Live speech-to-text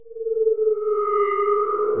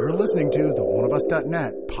You're listening to the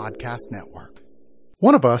oneofus.net podcast network.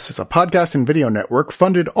 One of Us is a podcast and video network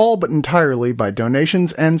funded all but entirely by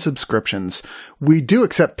donations and subscriptions. We do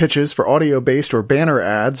accept pitches for audio-based or banner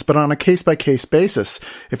ads, but on a case-by-case basis.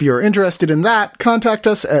 If you are interested in that, contact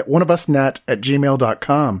us at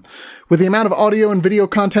oneofusnet@gmail.com. With the amount of audio and video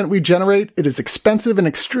content we generate, it is expensive and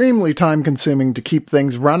extremely time-consuming to keep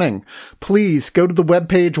things running. Please go to the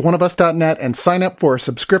webpage oneofus.net and sign up for a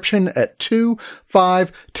subscription at $2,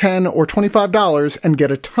 $5, $10, or $25 and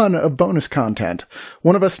get a ton of bonus content.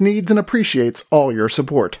 One of Us needs and appreciates all your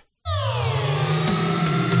support.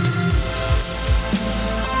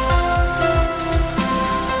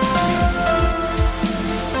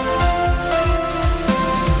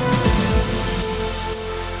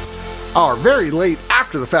 Our very late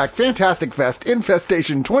after-the-fact Fantastic Fest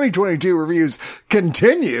Infestation 2022 reviews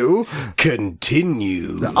continue.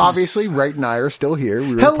 Obviously, Wright and I are still here.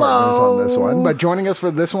 We were partners on this one. But joining us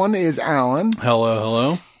for this one is Alan.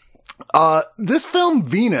 Hello. This film,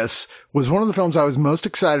 Venus, was one of the films I was most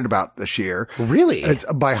excited about this year. Really? It's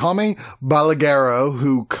by Jaime Balaguerro,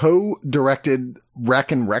 who co-directed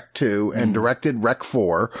Rec and Rec 2 and directed Rec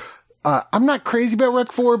 4. I'm not crazy about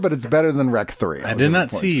Rec 4, but it's better than Rec 3. I did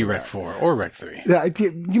not see Rec 4 or Rec 3. Yeah,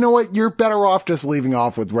 you know what? You're better off just leaving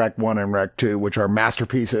off with Rec 1 and Rec 2, which are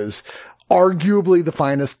masterpieces. Arguably the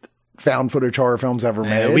finest found footage horror films ever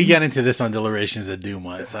made. We got into this on Deliberations of Doom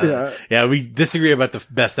once. Yeah, we disagree about the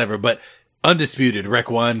best ever, but undisputed, Rec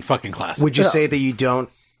 1, fucking classic. Would you say that you don't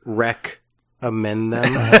amend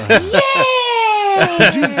them?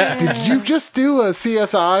 Did you just do a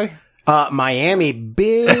CSI? Miami,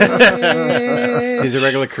 big. He's a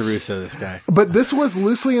regular Caruso, this guy. But this was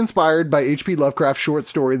loosely inspired by H.P. Lovecraft's short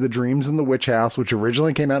story, The Dreams in the Witch House, which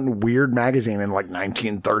originally came out in Weird magazine in like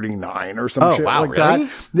 1939 or some shit like really?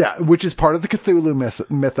 that. Yeah, which is part of the Cthulhu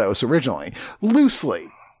mythos originally. Loosely.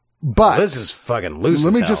 But this is fucking loose.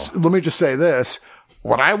 Let me just say this.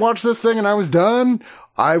 When I watched this thing and I was done,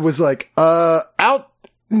 I was like, out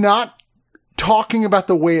not talking about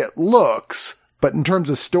the way it looks, but in terms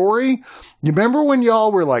of story, you remember when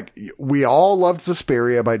y'all were like, we all loved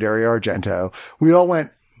Suspiria by Dario Argento. We all went,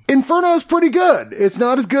 Inferno's pretty good. It's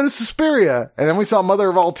not as good as Suspiria. And then we saw Mother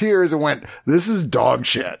of All Tears and went, this is dog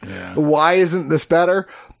shit. Yeah. Why isn't this better?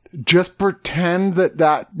 Just pretend that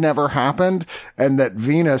that never happened and that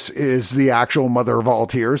Venus is the actual Mother of All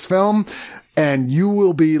Tears film. And you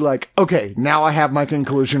will be like, okay, now I have my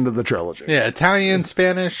conclusion to the trilogy. Yeah, Italian,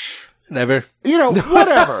 Spanish, never. You know,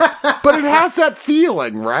 whatever. But it has that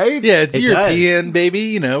feeling, right? Yeah, it's European, baby.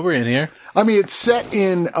 You know, we're in here. I mean, it's set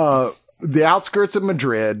in the outskirts of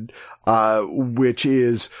Madrid, which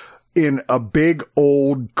is in a big,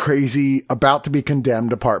 old, crazy, about to be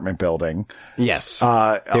condemned apartment building. Yes.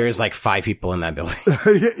 There's like 5 people in that building.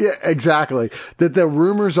 Yeah, exactly. That the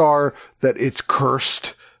rumors are that it's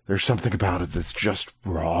cursed. There's something about it that's just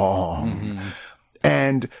wrong. Mm-hmm.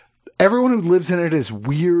 And everyone who lives in it is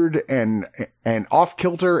weird and off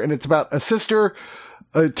kilter. And it's about a sister,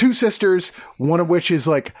 2 sisters, one of which is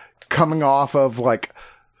like coming off of like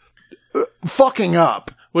fucking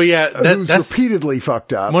up. Well, yeah, that's repeatedly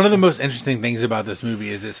fucked up. One of the most interesting things about this movie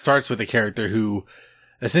is it starts with a character who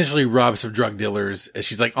essentially robs some drug dealers and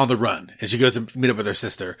she's like on the run and she goes to meet up with her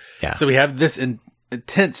sister. Yeah. So we have this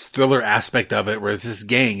intense thriller aspect of it where this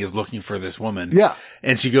gang is looking for this woman. Yeah.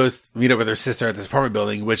 And she goes to meet up with her sister at this apartment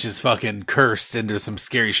building, which is fucking cursed and there's some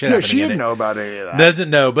scary shit happening she in didn't it. know about any of that. Doesn't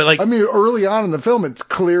know, but like, I mean, early on in the film, it's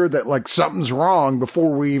clear that like something's wrong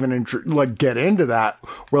before we even get into that.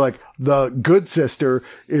 We're like, the good sister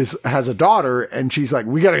has a daughter and she's like,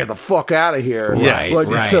 we gotta get the fuck out of here. Yes,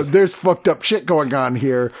 right. So there's fucked up shit going on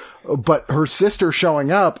here. But her sister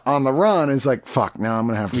showing up on the run is like, fuck, now I'm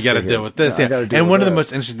gonna have to we gotta deal with this. Yeah. And one of the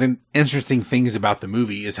most interesting things about the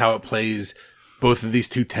movie is how it plays both of these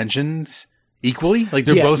two tensions equally. Like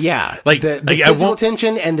they're both, like the physical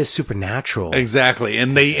tension and the supernatural. Exactly.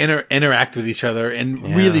 And they interact with each other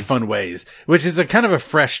in really fun ways, which is a kind of a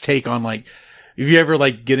fresh take on like, if you ever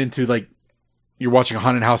like get into like, you're watching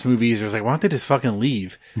haunted house movies, there's like, why don't they just fucking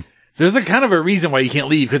leave? There's a kind of a reason why you can't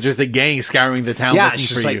leave because there's a gang scouring the town looking it's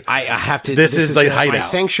just for like, you. I have to. This is like hideout. My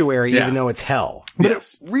sanctuary, even though it's hell. But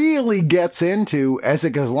it really gets into as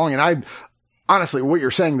it goes along. And honestly, what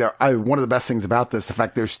you're saying there, one of the best things about this, the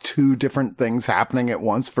fact there's 2 different things happening at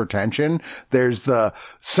once for tension. There's the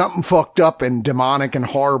something fucked up and demonic and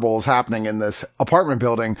horrible is happening in this apartment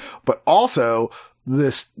building, but also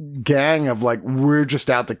this gang of like, we're just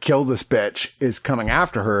out to kill this bitch is coming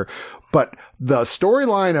after her. But the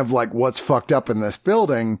storyline of like what's fucked up in this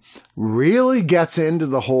building really gets into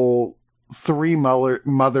the whole Three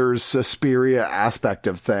Mothers Suspiria aspect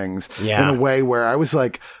of things Yeah. in a way where I was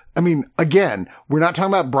like, I mean, again, we're not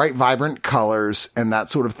talking about bright, vibrant colors and that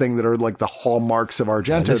sort of thing that are like the hallmarks of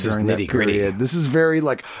Argento this is during that nitty-gritty. period. This is very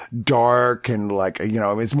like dark and like,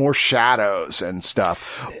 it's more shadows and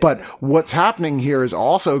stuff. But what's happening here is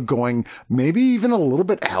also going maybe even a little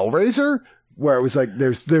bit Hellraiser, where it was like,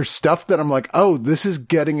 there's stuff that I'm like, oh, this is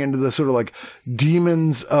getting into the sort of like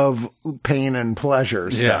demons of pain and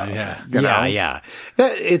pleasure stuff. Yeah.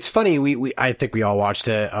 It's funny. I think we all watched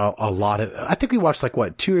a lot of, I think we watched like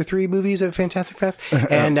what, 2 or 3 movies at Fantastic Fest.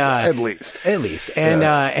 And, at least. And,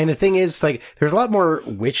 and the thing is like, there's a lot more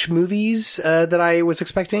witch movies, that I was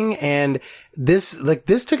expecting. And this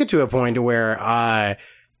took it to a point where,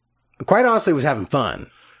 quite honestly was having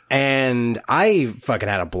fun. And I fucking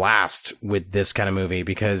had a blast with this kind of movie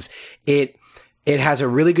because it has a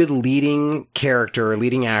really good leading character,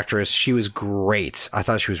 leading actress. She was great. I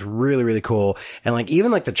thought she was really, really cool. And like,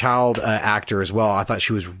 even like the child actor as well, I thought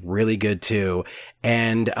she was really good too.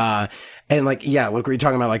 And like, yeah, look, we're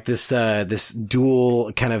talking about like this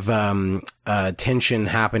dual kind of, tension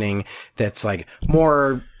happening that's like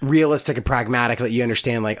more realistic and pragmatic that you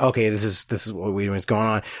understand, like, okay, this is what's going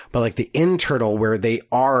on. But like the internal where they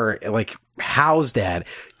are like housed at,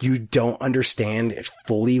 you don't understand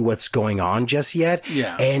fully what's going on just yet.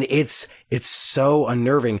 Yeah. And it's so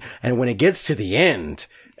unnerving. And when it gets to the end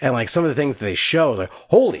and like some of the things that they show is like,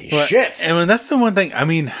 holy shit. And that's the one thing, I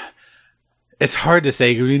mean, it's hard to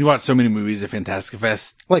say because when you watch so many movies at Fantastic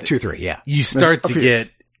Fest, Like 2 or 3, yeah. you start to get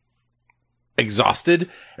exhausted.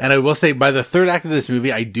 And I will say by the third act of this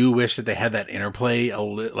movie, I do wish that they had that interplay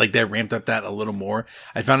like they ramped up that a little more.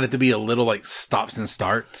 I found it to be a little like stops and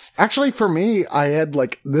starts. Actually, for me, I had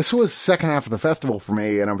like, this was second half of the festival for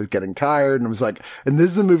me and I was getting tired and I was like, and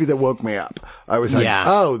this is the movie that woke me up. I was like,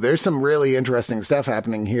 oh, there's some really interesting stuff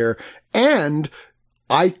happening here. And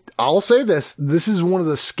I'll say this is one of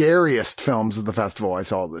the scariest films of the festival I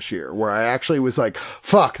saw this year, where I actually was like,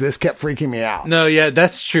 fuck, this kept freaking me out. No, yeah,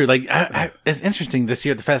 that's true. Like, it's interesting this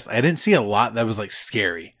year at the fest. I didn't see a lot that was like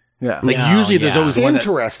scary. Yeah. Like usually there's always one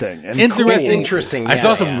interesting and interesting. Cool. I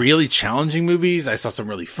saw some really challenging movies. I saw some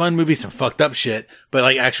really fun movies, some fucked up shit, but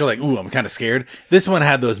like actually like, ooh, I'm kind of scared. This one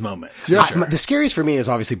had those moments. Yeah. For sure. The scariest for me is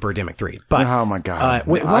obviously Birdemic 3, but oh my God.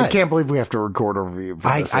 wait, I what? can't believe we have to record a review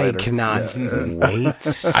for this I later. cannot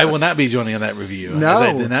wait. I will not be joining on that review. No, as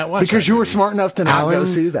I did not watch because that you were movie. smart enough to not go Alan?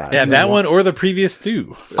 see that. Yeah, that one or the previous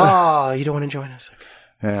two. Oh, you don't want to join us?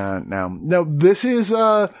 No, this is,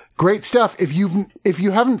 great stuff. If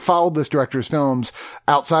you haven't followed this director's films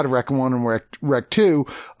outside of Rec 1 and Rec 2,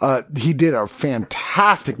 he did a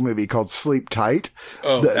fantastic movie called Sleep Tight.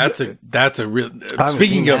 Oh, that's a real, haven't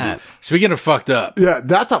seen that. speaking of fucked up. Yeah,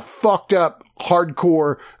 that's a fucked up,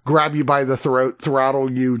 hardcore, grab you by the throat,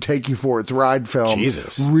 throttle you, take you for its ride film.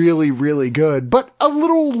 Jesus. Really, really good, but a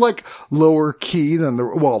little like lower key than a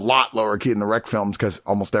lot lower key than the Rec films because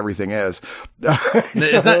almost everything is.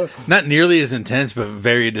 It's not nearly as intense, but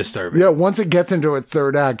very disturbing. Yeah, once it gets into its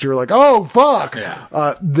third act, you're like, oh, fuck.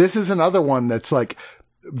 Yeah. This is another one that's like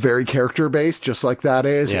very character based, just like that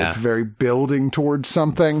is. Yeah. It's very building towards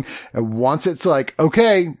something. And once it's like,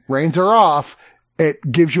 okay, reins are off,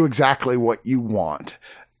 it gives you exactly what you want.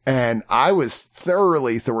 And I was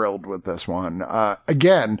thoroughly thrilled with this one.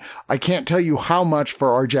 Again, I can't tell you how much for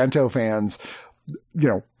Argento fans,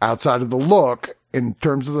 outside of the look, in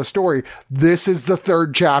terms of the story, this is the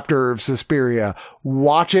third chapter of Suspiria.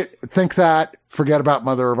 Watch it, think that, forget about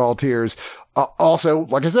Mother of All Tears. Also,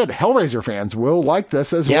 like I said, Hellraiser fans will like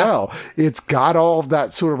this as well. It's got all of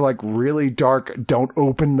that sort of like really dark, don't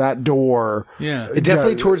open that door. Yeah.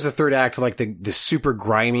 Definitely towards the third act, like the super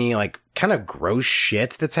grimy, like kind of gross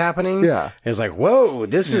shit that's happening. Yeah. It's like, whoa,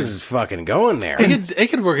 this is fucking going there. It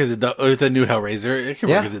could work as with the new Hellraiser. It could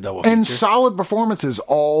work as a double feature. And solid performances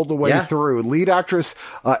all the way Yeah. through. Lead actress,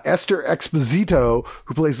 Esther Exposito,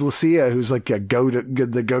 who plays Lucia, who's like the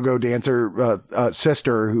go-go dancer,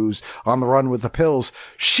 sister who's on the run with the pills.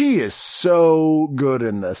 She is so good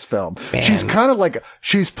in this film. Man. She's kind of like,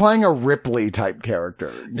 she's playing a Ripley type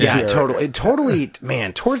character. Yeah, here. totally,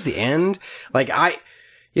 man, towards the end, like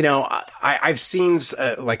I've seen,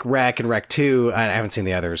 like Rec and Rec 2. I haven't seen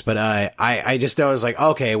the others, but, I just know it's like,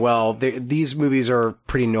 okay, well, these movies are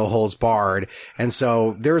pretty no holds barred. And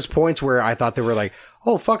so there's points where I thought they were like,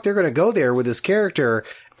 oh, fuck, they're going to go there with this character.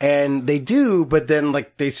 And they do, but then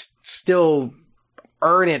like they still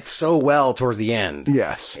earn it so well towards the end.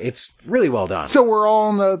 Yes. It's really well done. So we're all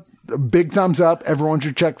on the big thumbs up. Everyone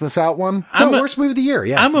should check this out one. Worst movie of the year.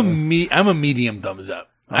 Yeah. I'm a medium thumbs up.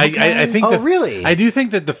 I think. Oh, really? I do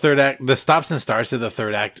think that the third act, the stops and starts of the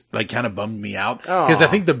third act, like kind of bummed me out because I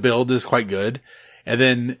think the build is quite good, and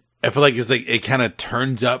then I feel like it's like it kind of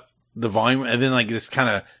turns up the volume, and then like this kind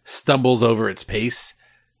of stumbles over its pace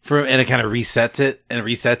and it kind of resets it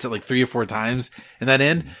like 3 or 4 times, and that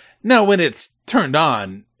end. Now, when it's turned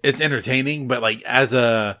on, it's entertaining, but like as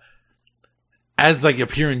like a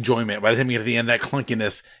pure enjoyment, by the time you get to the end, that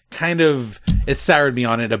clunkiness kind of, it soured me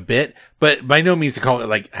on it a bit, but by no means to call it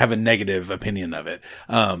like, have a negative opinion of it.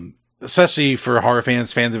 Especially for horror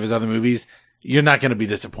fans of his other movies, you're not going to be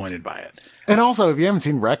disappointed by it. And also, if you haven't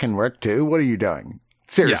seen Wreck and Rick 2, what are you doing?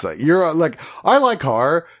 Seriously. Yeah. You're like, I like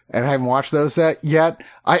horror and I haven't watched those yet.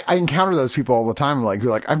 I encounter those people all the time. Like,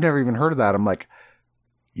 you're like, I've never even heard of that. I'm like,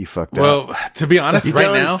 you fucked up. Well, to be honest, you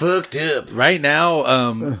right now, fucked up. Right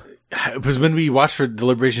now, because when we watched for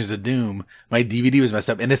Deliberations of Doom, my DVD was messed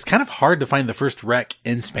up, and it's kind of hard to find the first Wreck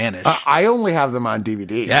in Spanish. I only have them on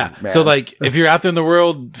DVD. Yeah, man. so like, if you're out there in the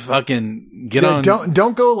world, fucking get on.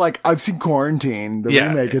 Don't go like, I've seen Quarantine, the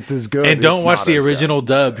remake. It's as good, and don't watch the original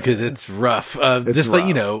dub because it's rough. Just rough.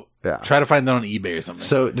 Like try to find that on eBay or something.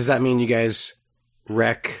 So does that mean you guys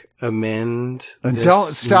recommend? And don't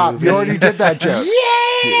stop. Movie? You already did that joke. Yeah!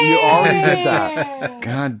 You already did that.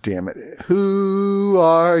 God damn it. Who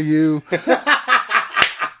are you?